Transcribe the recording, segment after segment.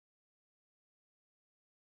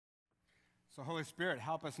So Holy Spirit,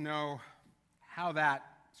 help us know how that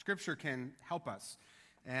scripture can help us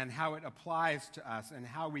and how it applies to us and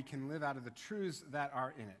how we can live out of the truths that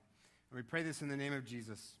are in it. And we pray this in the name of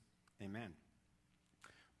Jesus. Amen.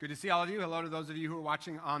 Good to see all of you. Hello to those of you who are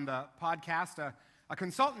watching on the podcast. A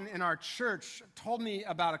consultant in our church told me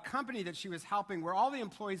about a company that she was helping where all the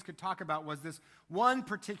employees could talk about was this one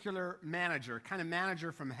particular manager, kind of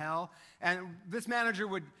manager from hell. And this manager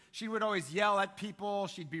would always yell at people.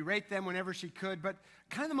 She'd berate them whenever she could. But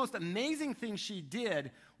kind of the most amazing thing she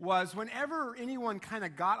did was whenever anyone kind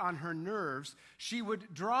of got on her nerves, she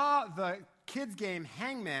would draw the kids' game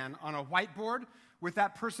Hangman on a whiteboard with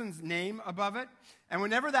that person's name above it. And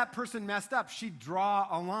whenever that person messed up, she'd draw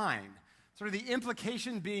a line. Sort of the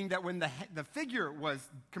implication being that when the figure was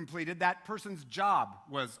completed, that person's job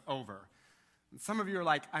was over. And some of you are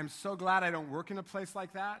like, I'm so glad I don't work in a place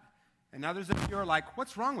like that. And others of you are like,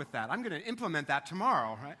 what's wrong with that? I'm going to implement that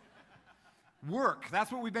tomorrow, right? Work,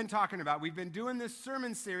 that's what we've been talking about. We've been doing this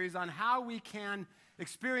sermon series on how we can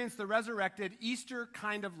experience the resurrected Easter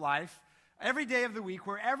kind of life every day of the week,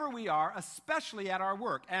 wherever we are, especially at our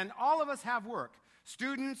work. And all of us have work.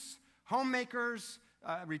 Students, homemakers,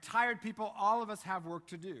 retired people, all of us have work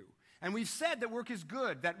to do. And we've said that work is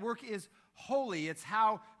good, that work is holy. It's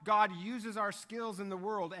how God uses our skills in the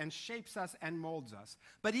world and shapes us and molds us.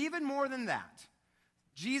 But even more than that,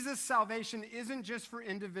 Jesus' salvation isn't just for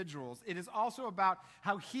individuals. It is also about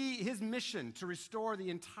how his mission to restore the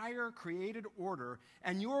entire created order,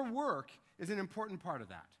 and your work is an important part of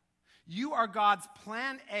that. You are God's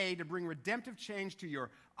plan A to bring redemptive change to your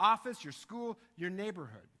office, your school, your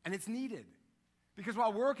neighborhood. And it's needed. Because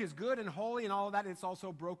while work is good and holy and all of that, it's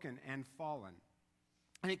also broken and fallen.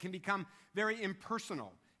 And it can become very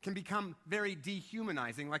impersonal, can become very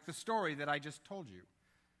dehumanizing, like the story that I just told you.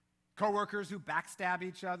 Coworkers who backstab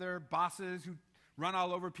each other, bosses who run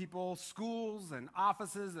all over people, schools and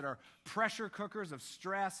offices that are pressure cookers of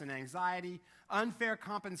stress and anxiety, unfair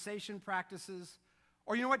compensation practices,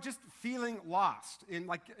 or you know what, just feeling lost in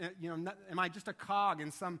am I just a cog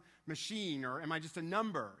in some machine, or am I just a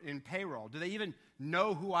number in payroll? Do they even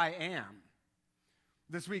know who I am?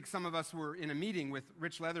 This week, some of us were in a meeting with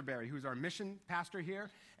Rich Leatherberry, who's our mission pastor here,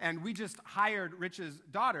 and we just hired Rich's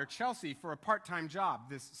daughter, Chelsea, for a part-time job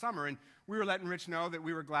this summer, and we were letting Rich know that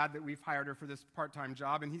we were glad that we've hired her for this part-time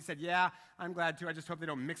job, and he said, yeah, I'm glad too, I just hope they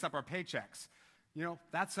don't mix up our paychecks. You know,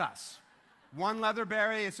 that's us. One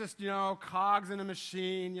Leatherberry, it's just, cogs in a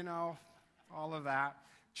machine, all of that.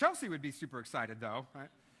 Chelsea would be super excited, though, right?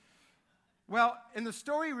 Well, in the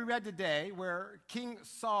story we read today, where King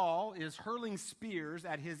Saul is hurling spears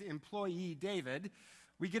at his employee David,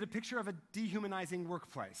 we get a picture of a dehumanizing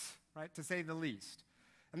workplace, right, to say the least.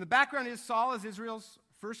 And the background is Saul is Israel's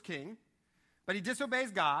first king, but he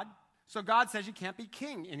disobeys God, so God says you can't be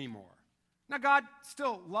king anymore. Now, God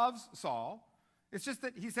still loves Saul. It's just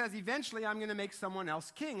that he says, eventually I'm going to make someone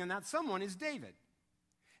else king, and that someone is David.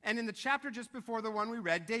 And in the chapter just before the one we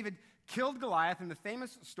read, David killed Goliath in the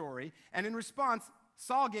famous story, and in response,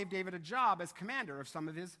 Saul gave David a job as commander of some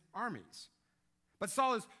of his armies. But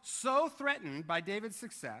Saul is so threatened by David's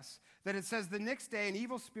success that it says the next day an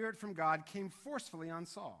evil spirit from God came forcefully on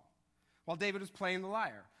Saul while David was playing the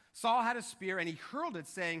lyre. Saul had a spear, and he hurled it,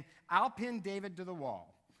 saying, I'll pin David to the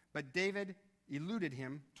wall. But David eluded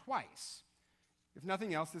him twice. If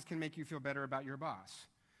nothing else, this can make you feel better about your boss.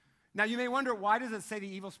 Now, you may wonder, why does it say the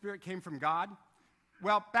evil spirit came from God?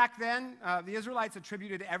 Well, back then, the Israelites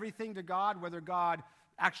attributed everything to God, whether God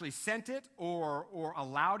actually sent it or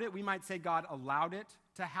allowed it. We might say God allowed it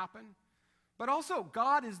to happen. But also,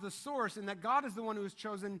 God is the source, and that God is the one who has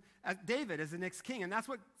chosen David as the next king, and that's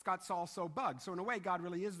what got Saul so bugged. So in a way, God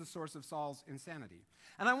really is the source of Saul's insanity.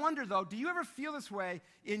 And I wonder, though, do you ever feel this way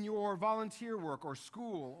in your volunteer work or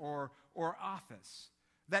school or office?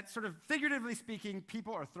 That sort of, figuratively speaking,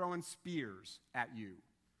 people are throwing spears at you,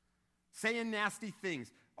 saying nasty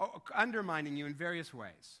things, undermining you in various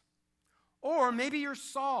ways. Or maybe you're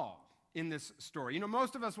Saul in this story.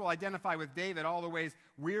 Most of us will identify with David, all the ways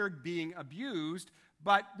we're being abused,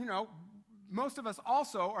 but, most of us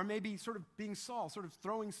also are maybe sort of being Saul, sort of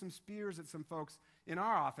throwing some spears at some folks in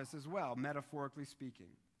our office as well, metaphorically speaking.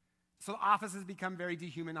 So offices become very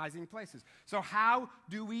dehumanizing places. So how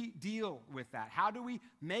do we deal with that? How do we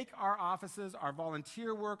make our offices, our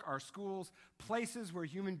volunteer work, our schools, places where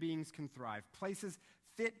human beings can thrive, places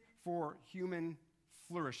fit for human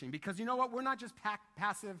flourishing? Because you know what? We're not just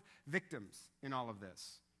passive victims in all of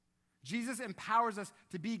this. Jesus empowers us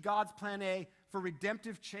to be God's plan A for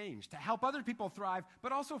redemptive change, to help other people thrive,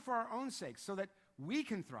 but also for our own sake, so that we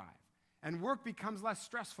can thrive and work becomes less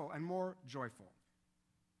stressful and more joyful.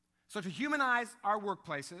 So to humanize our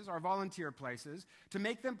workplaces, our volunteer places, to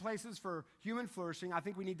make them places for human flourishing, I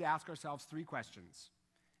think we need to ask ourselves 3 questions.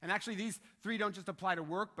 And actually, these 3 don't just apply to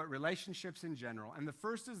work, but relationships in general. And the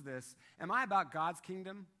first is this: am I about God's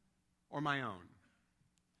kingdom or my own?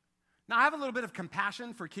 Now, I have a little bit of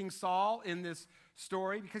compassion for King Saul in this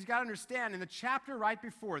story, because you got to understand, in the chapter right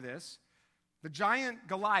before this, the giant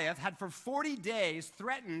Goliath had for 40 days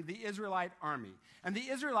threatened the Israelite army. And the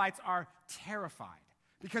Israelites are terrified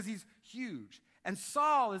because he's huge. And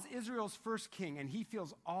Saul is Israel's first king, and he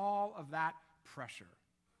feels all of that pressure.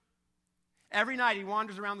 Every night he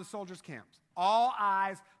wanders around the soldiers' camps, all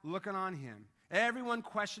eyes looking on him, everyone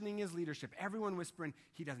questioning his leadership, everyone whispering,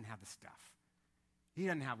 he doesn't have the stuff. He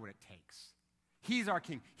doesn't have what it takes. He's our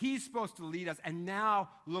king. He's supposed to lead us, and now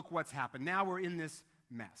look what's happened. Now we're in this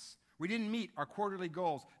mess. We didn't meet our quarterly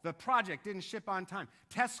goals. The project didn't ship on time.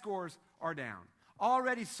 Test scores are down.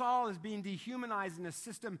 Already Saul is being dehumanized in a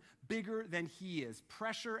system bigger than he is.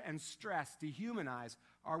 Pressure and stress dehumanize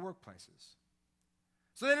our workplaces.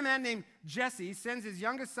 So then a man named Jesse sends his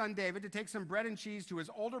youngest son David to take some bread and cheese to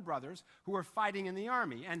his older brothers who are fighting in the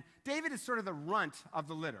army. And David is sort of the runt of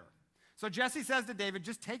the litter. So Jesse says to David,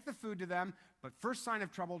 just take the food to them, but first sign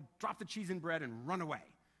of trouble, drop the cheese and bread and run away.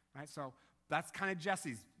 Right? So that's kind of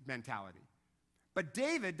Jesse's mentality. But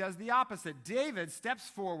David does the opposite. David steps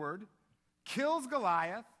forward, kills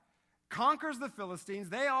Goliath, conquers the Philistines.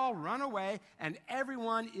 They all run away, and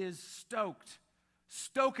everyone is stoked.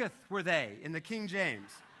 Stoketh were they in the King James.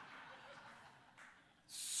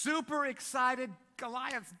 Super excited.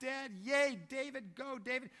 Goliath's dead. Yay, David, go,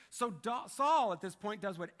 David. So Saul at this point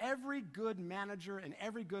does what every good manager and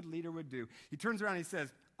every good leader would do. He turns around and he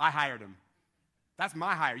says, I hired him. That's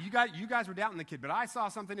my hire. You guys were doubting the kid, but I saw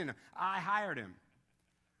something in him. I hired him.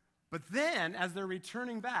 But then, as they're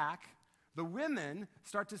returning back, the women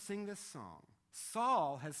start to sing this song.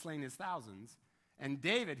 Saul has slain his thousands, and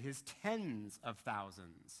David his tens of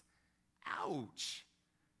thousands. Ouch.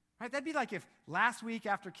 Right? That'd be like if last week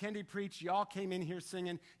after Kendi preached, y'all came in here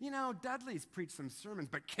singing, Dudley's preached some sermons,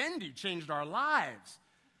 but Kendi changed our lives.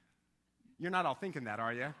 You're not all thinking that,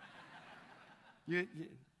 are you? you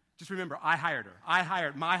just remember, I hired her.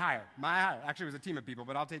 My hire. Actually, it was a team of people,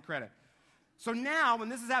 but I'll take credit. So now, when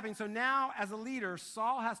this is happening, as a leader,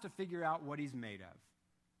 Saul has to figure out what he's made of.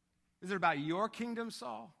 Is it about your kingdom,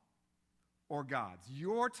 Saul, or God's?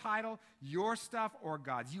 Your title, your stuff, or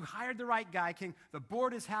God's? You hired the right guy, King. The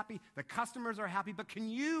board is happy. The customers are happy. But can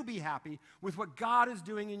you be happy with what God is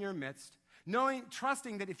doing in your midst,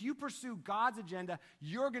 trusting that if you pursue God's agenda,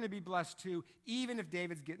 you're going to be blessed too, even if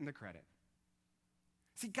David's getting the credit?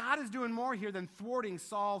 See, God is doing more here than thwarting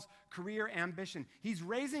Saul's career ambition. He's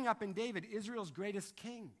raising up in David Israel's greatest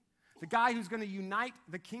king, the guy who's going to unite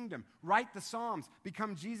the kingdom, write the Psalms,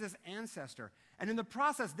 become Jesus' ancestor. And in the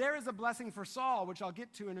process, there is a blessing for Saul, which I'll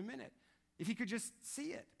get to in a minute, if he could just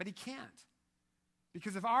see it. But he can't.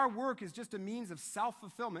 Because if our work is just a means of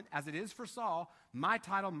self-fulfillment, as it is for Saul, my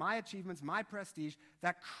title, my achievements, my prestige,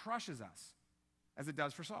 that crushes us, as it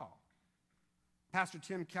does for Saul. Pastor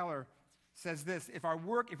Tim Keller says this: if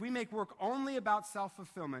we make work only about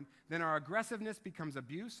self-fulfillment, then our aggressiveness becomes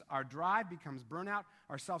abuse, our drive becomes burnout,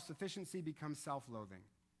 our self-sufficiency becomes self-loathing.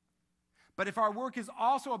 But if our work is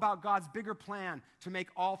also about God's bigger plan to make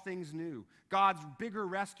all things new, God's bigger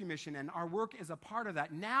rescue mission, and our work is a part of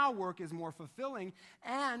that, now work is more fulfilling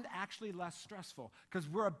and actually less stressful, because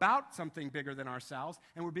we're about something bigger than ourselves,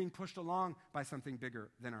 and we're being pushed along by something bigger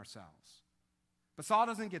than ourselves. But Saul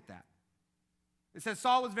doesn't get that. It says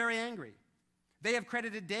Saul was very angry. They have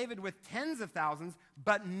credited David with tens of thousands,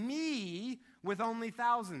 but me with only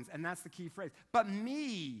thousands. And that's the key phrase. But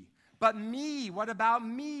me, what about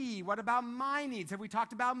me? What about my needs? Have we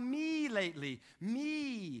talked about me lately?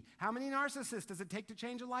 Me. How many narcissists does it take to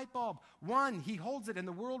change a light bulb? One, he holds it and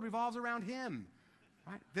the world revolves around him.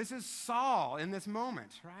 Right? This is Saul in this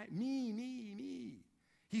moment, right? Me.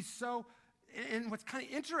 He's so... And what's kind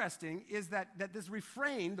of interesting is that this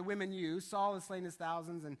refrain the women use, Saul has slain his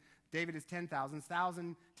thousands and David is 10,000,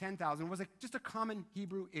 10,000, was just a common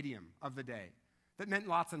Hebrew idiom of the day that meant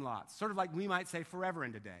lots and lots, sort of like we might say forever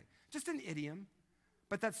and a day. Just an idiom.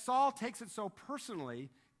 But that Saul takes it so personally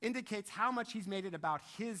indicates how much he's made it about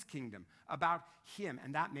his kingdom, about him,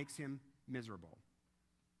 and that makes him miserable.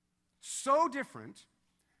 So different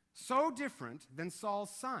than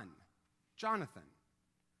Saul's son, Jonathan,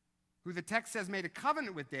 who the text says made a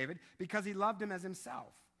covenant with David because he loved him as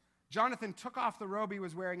himself. Jonathan took off the robe he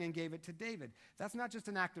was wearing and gave it to David. That's not just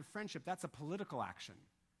an act of friendship, that's a political action.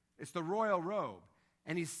 It's the royal robe.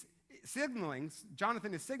 And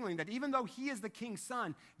Jonathan is signaling that even though he is the king's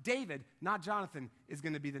son, David, not Jonathan, is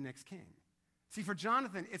going to be the next king. See, for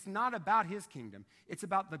Jonathan, it's not about his kingdom. It's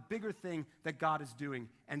about the bigger thing that God is doing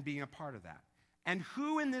and being a part of that. And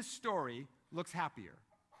who in this story looks happier?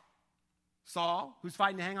 Saul, who's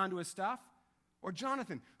fighting to hang on to his stuff? Or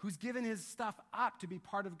Jonathan, who's given his stuff up to be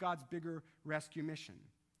part of God's bigger rescue mission?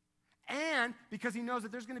 And because he knows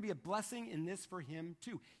that there's going to be a blessing in this for him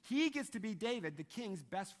too. He gets to be David, the king's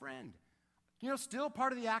best friend. Still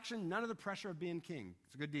part of the action, none of the pressure of being king.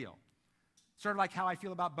 It's a good deal. Sort of like how I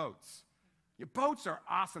feel about boats. Boats are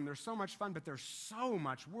awesome. They're so much fun, but they're so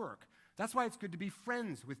much work. That's why it's good to be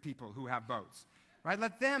friends with people who have boats, right?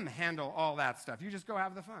 Let them handle all that stuff. You just go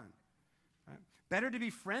have the fun. Right? Better to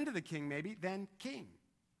be friend to the king, maybe, than king.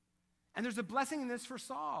 And there's a blessing in this for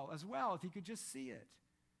Saul as well, if he could just see it.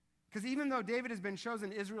 Because even though David has been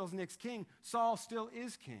chosen Israel's next king, Saul still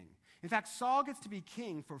is king. In fact, Saul gets to be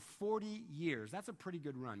king for 40 years. That's a pretty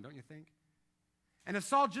good run, don't you think? And if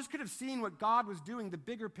Saul just could have seen what God was doing, the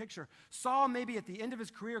bigger picture, Saul maybe at the end of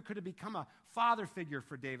his career could have become a father figure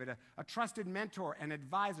for David, a trusted mentor and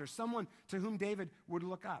advisor, someone to whom David would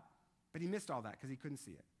look up. But he missed all that because he couldn't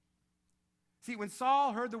see it. See, when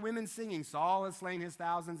Saul heard the women singing, Saul has slain his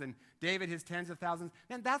thousands and David his tens of thousands,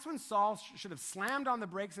 man, that's when Saul should have slammed on the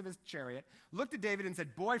brakes of his chariot, looked at David and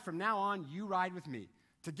said, boy, from now on, you ride with me.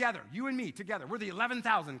 Together, you and me, together. We're the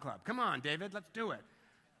 11,000 club. Come on, David, let's do it.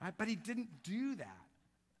 Right? But he didn't do that.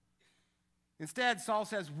 Instead, Saul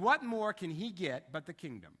says, what more can he get but the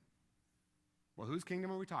kingdom? Well, whose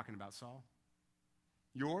kingdom are we talking about, Saul?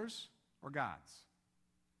 Yours or God's?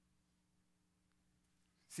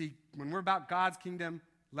 See, when we're about God's kingdom,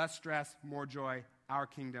 less stress, more joy. Our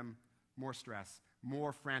kingdom, more stress,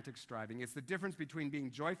 more frantic striving. It's the difference between being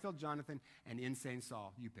joy-filled Jonathan and insane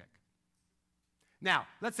Saul. You pick. Now,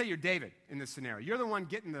 let's say you're David in this scenario. You're the one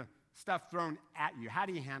getting the stuff thrown at you. How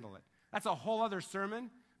do you handle it? That's a whole other sermon,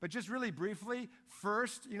 but just really briefly,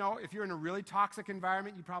 first, if you're in a really toxic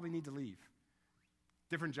environment, you probably need to leave.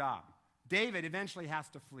 Different job. David eventually has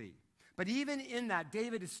to flee. But even in that,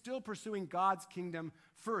 David is still pursuing God's kingdom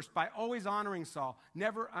first by always honoring Saul,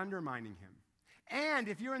 never undermining him. And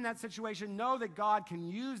if you're in that situation, know that God can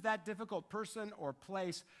use that difficult person or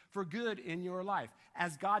place for good in your life,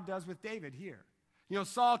 as God does with David here.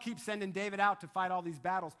 Saul keeps sending David out to fight all these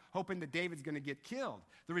battles, hoping that David's going to get killed.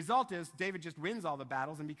 The result is David just wins all the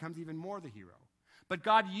battles and becomes even more the hero. But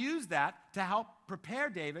God used that to help prepare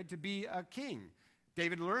David to be a king.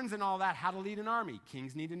 David learns in all that how to lead an army.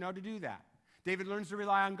 Kings need to know to do that. David learns to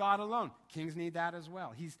rely on God alone. Kings need that as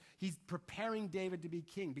well. He's preparing David to be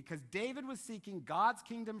king because David was seeking God's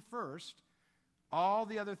kingdom first. All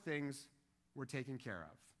the other things were taken care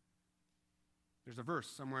of. There's a verse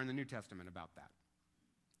somewhere in the New Testament about that.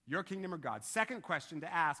 Your kingdom or God's? Second question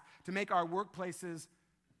to ask to make our workplaces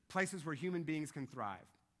places where human beings can thrive,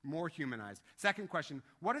 more humanized. Second question,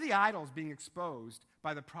 what are the idols being exposed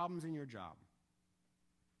by the problems in your job?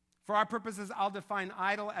 For our purposes, I'll define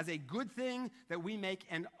idol as a good thing that we make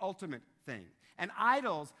an ultimate thing. And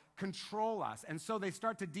idols control us, and so they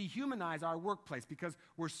start to dehumanize our workplace because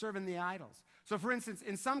we're serving the idols. So for instance,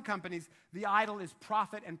 in some companies, the idol is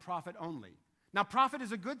profit and profit only. Now, profit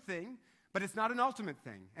is a good thing, but it's not an ultimate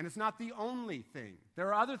thing, and it's not the only thing. There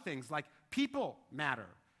are other things like people matter,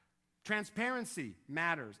 transparency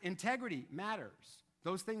matters, integrity matters.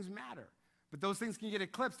 Those things matter, but those things can get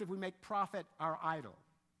eclipsed if we make profit our idol.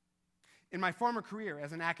 In my former career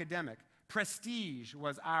as an academic, prestige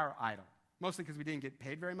was our idol, mostly because we didn't get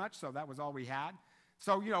paid very much, so that was all we had.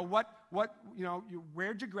 So,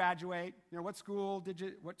 where'd you graduate? What school did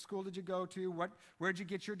you go to? Where'd you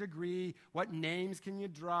get your degree? What names can you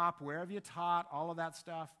drop? Where have you taught? All of that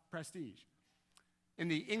stuff, prestige. In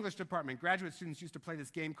the English department, graduate students used to play this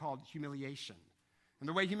game called Humiliation. And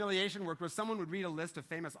the way Humiliation worked was someone would read a list of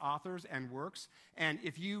famous authors and works, and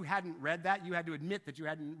if you hadn't read that, you had to admit that you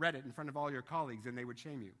hadn't read it in front of all your colleagues, and they would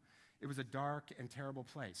shame you. It was a dark and terrible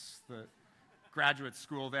place, the graduate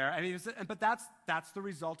school there. But that's the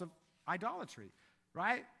result of idolatry,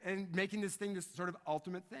 right? And making this thing this sort of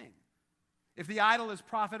ultimate thing. If the idol is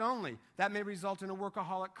profit only, that may result in a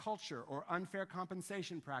workaholic culture or unfair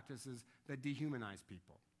compensation practices that dehumanize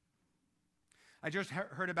people. I just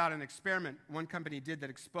heard about an experiment one company did that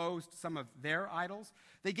exposed some of their idols.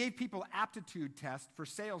 They gave people aptitude tests for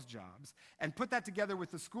sales jobs and put that together with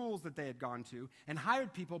the schools that they had gone to and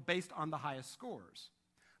hired people based on the highest scores.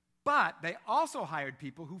 But they also hired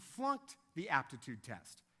people who flunked the aptitude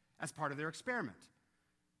test as part of their experiment.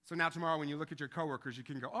 So now tomorrow when you look at your coworkers, you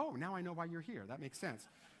can go, oh, now I know why you're here. That makes sense.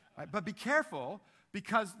 Right? But be careful,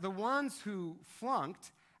 because the ones who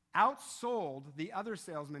flunked outsold the other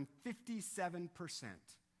salesmen 57%.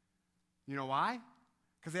 You know why?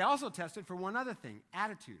 Because they also tested for one other thing,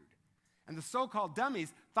 attitude. And the so-called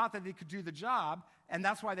dummies thought that they could do the job, and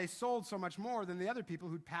that's why they sold so much more than the other people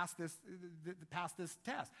who'd passed this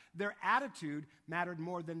test. Their attitude mattered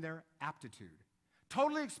more than their aptitude.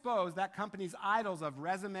 Totally exposed that company's idols of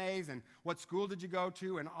resumes and what school did you go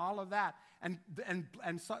to and all of that, and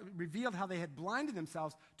revealed how they had blinded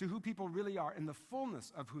themselves to who people really are in the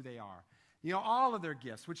fullness of who they are. You know, all of their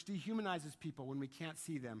gifts, which dehumanizes people when we can't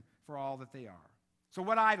see them for all that they are. So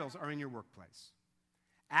what idols are in your workplace?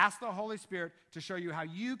 Ask the Holy Spirit to show you how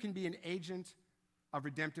you can be an agent of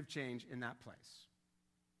redemptive change in that place.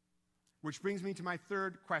 Which brings me to my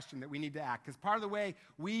third question that we need to ask. Because part of the way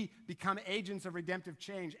we become agents of redemptive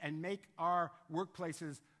change and make our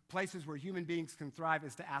workplaces places where human beings can thrive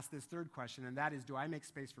is to ask this third question, and that is, do I make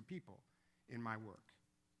space for people in my work?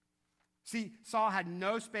 See, Saul had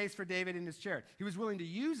no space for David in his chariot. He was willing to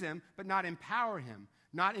use him, but not empower him,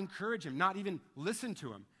 not encourage him, not even listen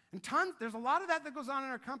to him. And there's a lot of that goes on in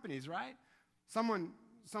our companies, right? Someone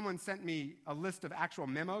sent me a list of actual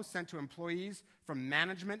memos sent to employees from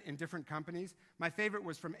management in different companies. My favorite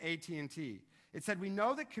was from AT&T. It said, we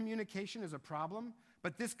know that communication is a problem,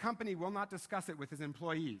 but this company will not discuss it with its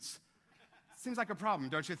employees. Seems like a problem,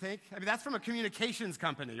 don't you think? I mean, that's from a communications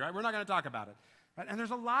company, right? We're not going to talk about it. Right? And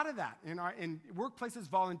there's a lot of that in workplaces,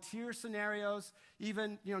 volunteer scenarios,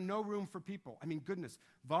 even, no room for people. I mean, goodness,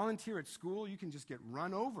 volunteer at school, you can just get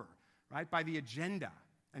run over, right, by the agenda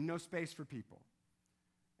and no space for people.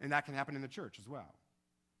 And that can happen in the church as well.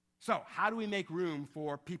 So, how do we make room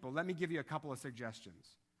for people? Let me give you a couple of suggestions.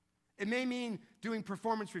 It may mean doing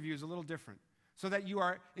performance reviews a little different so that you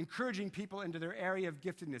are encouraging people into their area of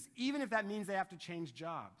giftedness, even if that means they have to change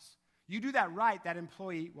jobs. You do that right, that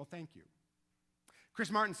employee will thank you. Chris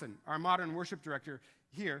Martinson, our modern worship director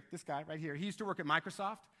here, this guy right here, he used to work at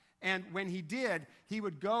Microsoft. And when he did, he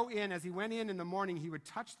would go in, as he went in the morning, he would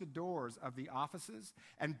touch the doors of the offices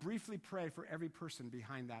and briefly pray for every person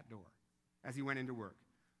behind that door as he went into work.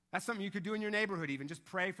 That's something you could do in your neighborhood even, just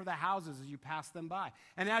pray for the houses as you pass them by.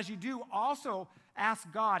 And as you do, also ask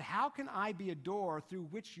God, how can I be a door through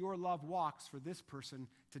which your love walks for this person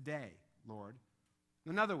today, Lord?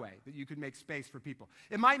 Another way that you could make space for people.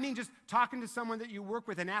 It might mean just talking to someone that you work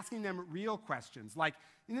with and asking them real questions like,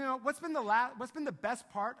 what's been the best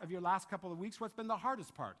part of your last couple of weeks? What's been the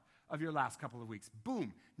hardest part of your last couple of weeks?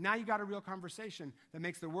 Boom. Now you got a real conversation that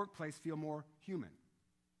makes the workplace feel more human.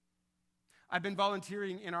 I've been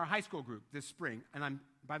volunteering in our high school group this spring, and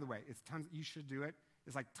by the way, it's tons, you should do it.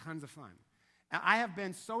 It's like tons of fun. And I have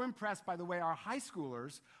been so impressed by the way our high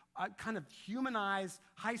schoolers kind of humanize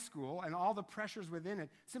high school and all the pressures within it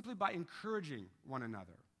simply by encouraging one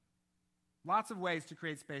another. Lots of ways to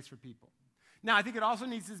create space for people. Now, I think it also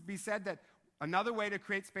needs to be said that another way to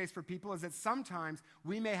create space for people is that sometimes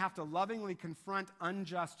we may have to lovingly confront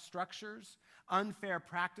unjust structures, unfair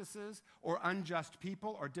practices, or unjust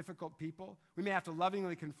people or difficult people. We may have to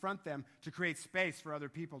lovingly confront them to create space for other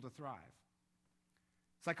people to thrive.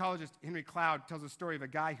 Psychologist Henry Cloud tells a story of a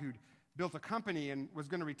guy who'd built a company and was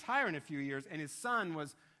going to retire in a few years, and his son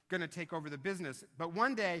was going to take over the business. But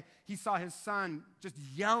one day, he saw his son just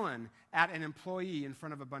yelling at an employee in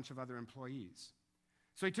front of a bunch of other employees.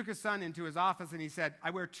 So he took his son into his office and he said, I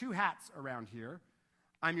wear two hats around here.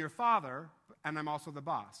 I'm your father, and I'm also the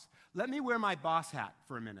boss. Let me wear my boss hat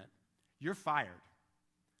for a minute. You're fired.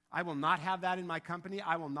 I will not have that in my company.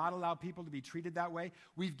 I will not allow people to be treated that way.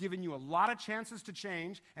 We've given you a lot of chances to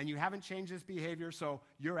change, and you haven't changed this behavior, so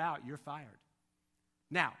you're out. You're fired.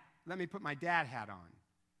 Now, let me put my dad hat on.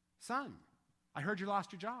 Son, I heard you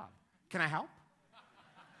lost your job. Can I help?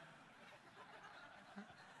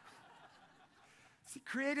 See,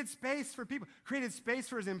 created space for people. Created space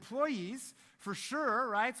for his employees, for sure,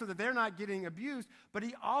 right, so that they're not getting abused, but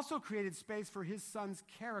he also created space for his son's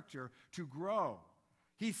character to grow.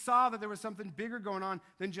 He saw that there was something bigger going on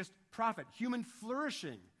than just profit. Human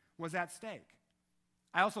flourishing was at stake.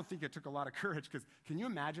 I also think it took a lot of courage because can you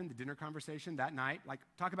imagine the dinner conversation that night? Like,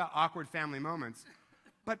 talk about awkward family moments.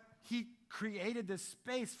 But he created this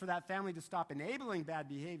space for that family to stop enabling bad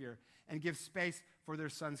behavior and give space for their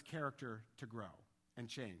son's character to grow and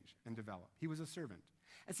change and develop. He was a servant.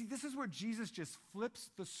 And see, this is where Jesus just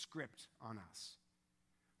flips the script on us.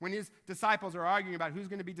 When his disciples are arguing about who's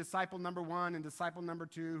going to be disciple number one and disciple number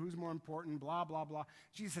two, who's more important, blah, blah, blah,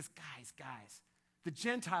 Jesus says, guys, the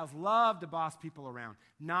Gentiles love to boss people around.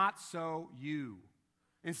 Not so you.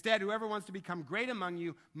 Instead, whoever wants to become great among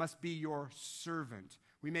you must be your servant.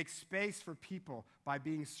 We make space for people by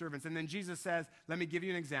being servants. And then Jesus says, let me give you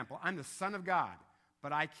an example. I'm the Son of God,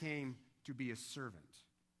 but I came to be a servant.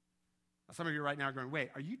 Now, some of you right now are going, wait,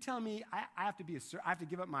 are you telling me I have to be I have to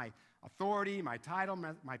give up my authority, my title,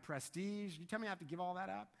 my prestige? You tell me I have to give all that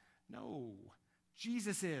up? No,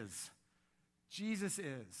 Jesus is. Jesus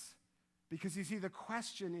is. Because you see, the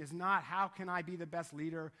question is not how can I be the best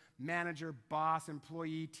leader, manager, boss,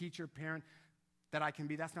 employee, teacher, parent that I can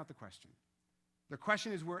be. That's not the question. The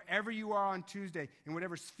question is wherever you are on Tuesday, in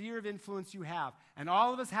whatever sphere of influence you have, and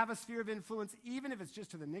all of us have a sphere of influence, even if it's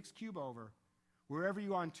just to the next cube over, wherever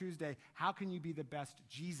you are on Tuesday, how can you be the best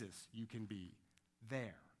Jesus you can be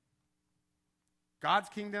there? God's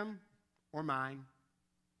kingdom or mine?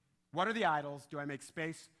 What are the idols? Do I make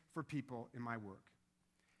space for people in my work?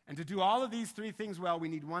 And to do all of these three things well, we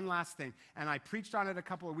need one last thing. And I preached on it a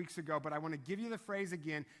couple of weeks ago, but I want to give you the phrase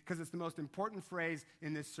again because it's the most important phrase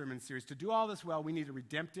in this sermon series. To do all this well, we need a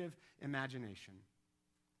redemptive imagination.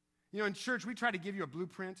 You know, in church, we try to give you a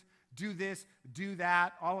blueprint. Do this, do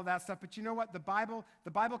that, all of that stuff. But you know what? The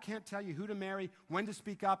Bible can't tell you who to marry, when to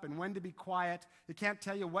speak up, and when to be quiet. It can't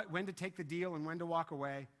tell you when to take the deal and when to walk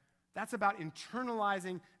away. That's about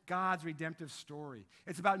internalizing God's redemptive story.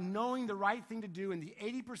 It's about knowing the right thing to do in the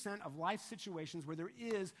 80% of life situations where there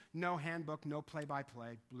is no handbook, no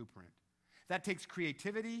play-by-play blueprint. That takes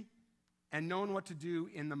creativity and knowing what to do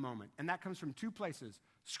in the moment. And that comes from two places.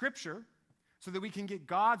 Scripture, so that we can get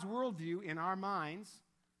God's worldview in our minds,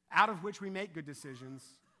 out of which we make good decisions,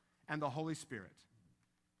 and the Holy Spirit.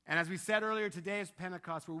 And as we said earlier, today is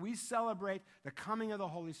Pentecost, where we celebrate the coming of the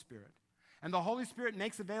Holy Spirit. And the Holy Spirit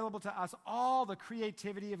makes available to us all the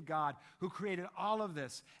creativity of God who created all of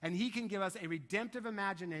this. And he can give us a redemptive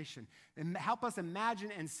imagination and help us imagine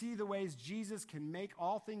and see the ways Jesus can make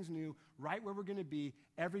all things new right where we're going to be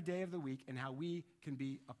every day of the week and how we can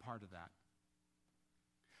be a part of that.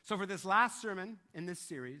 So for this last sermon in this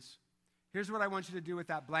series, here's what I want you to do with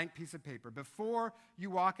that blank piece of paper. Before you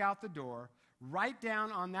walk out the door, write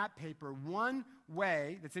down on that paper one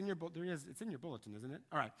way that's in your it's in your bulletin, isn't it?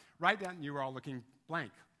 All right. Write down, you were all looking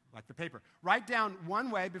blank, like the paper. Write down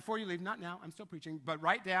one way before you leave, not now, I'm still preaching, but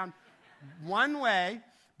write down one way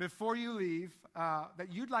before you leave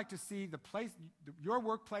that you'd like to see the place, your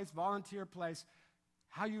workplace, volunteer place,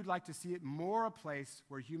 how you'd like to see it more a place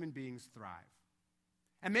where human beings thrive.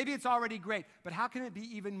 And maybe it's already great, but how can it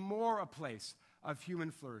be even more a place of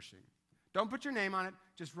human flourishing? Don't put your name on it.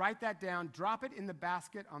 Just write that down. Drop it in the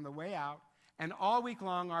basket on the way out. And all week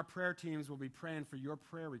long, our prayer teams will be praying for your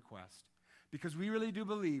prayer request because we really do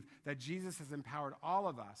believe that Jesus has empowered all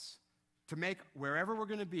of us to make wherever we're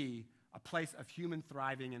going to be a place of human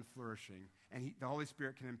thriving and flourishing. And the Holy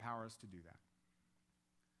Spirit can empower us to do that.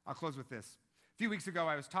 I'll close with this. A few weeks ago,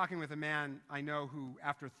 I was talking with a man I know who,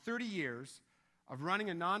 after 30 years of running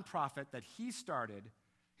a nonprofit that he started,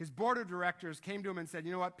 his board of directors came to him and said,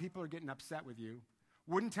 you know what, people are getting upset with you.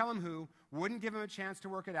 Wouldn't tell him who, wouldn't give him a chance to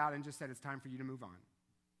work it out, and just said, it's time for you to move on.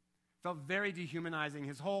 Felt very dehumanizing.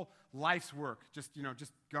 His whole life's work just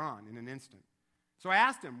gone in an instant. So I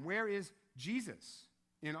asked him, where is Jesus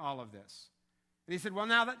in all of this? And he said, well,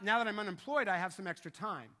 now that I'm unemployed, I have some extra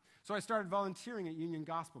time. So I started volunteering at Union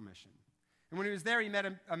Gospel Mission. And when he was there, he met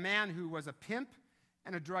a man who was a pimp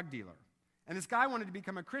and a drug dealer. And this guy wanted to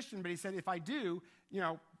become a Christian, but he said, if I do,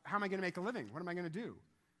 how am I going to make a living? What am I going to do?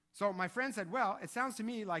 So my friend said, well, it sounds to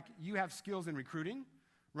me like you have skills in recruiting,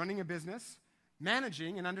 running a business,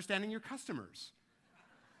 managing, and understanding your customers.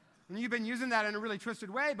 And you've been using that in a really twisted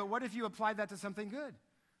way, but what if you applied that to something good?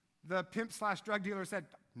 The pimp/drug dealer said,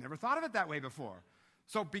 never thought of it that way before.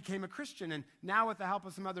 So became a Christian, and now with the help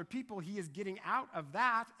of some other people, he is getting out of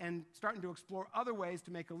that and starting to explore other ways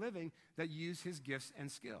to make a living that use his gifts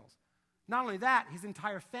and skills. Not only that, his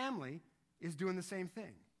entire family is doing the same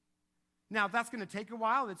thing. Now, that's going to take a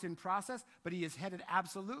while. It's in process, but he is headed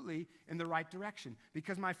absolutely in the right direction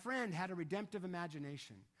because my friend had a redemptive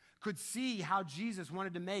imagination, could see how Jesus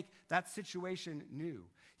wanted to make that situation new.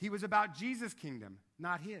 He was about Jesus' kingdom,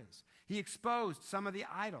 not his. He exposed some of the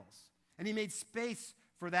idols, and he made space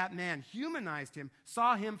for that man, humanized him,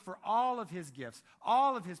 saw him for all of his gifts,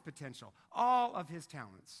 all of his potential, all of his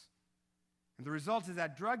talents. And the result is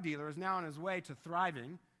that drug dealer is now on his way to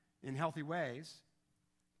thriving in healthy ways.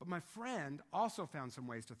 But my friend also found some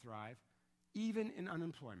ways to thrive, even in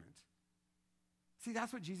unemployment. See,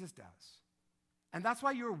 that's what Jesus does. And that's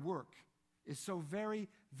why your work is so very,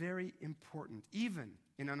 very important, even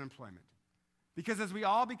in unemployment. Because as we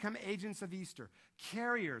all become agents of Easter,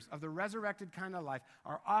 carriers of the resurrected kind of life,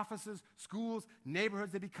 our offices, schools,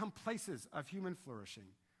 neighborhoods, they become places of human flourishing,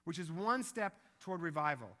 which is one step toward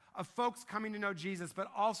revival, of folks coming to know Jesus, but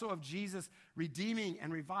also of Jesus redeeming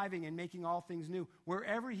and reviving and making all things new,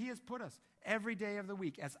 wherever he has put us, every day of the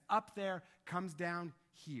week, as up there comes down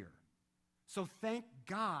here. So thank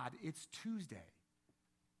God it's Tuesday,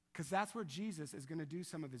 because that's where Jesus is going to do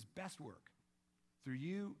some of his best work, through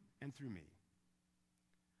you and through me.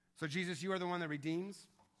 So Jesus, you are the one that redeems.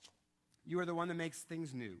 You are the one that makes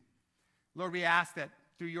things new. Lord, we ask that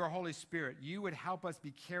through your Holy Spirit, you would help us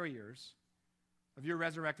be carriers of your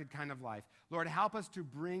resurrected kind of life. Lord, help us to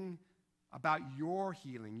bring about your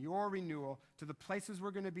healing, your renewal to the places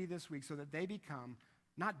we're going to be this week so that they become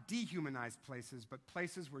not dehumanized places, but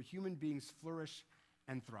places where human beings flourish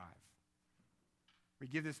and thrive. We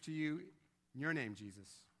give this to you in your name, Jesus.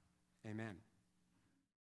 Amen.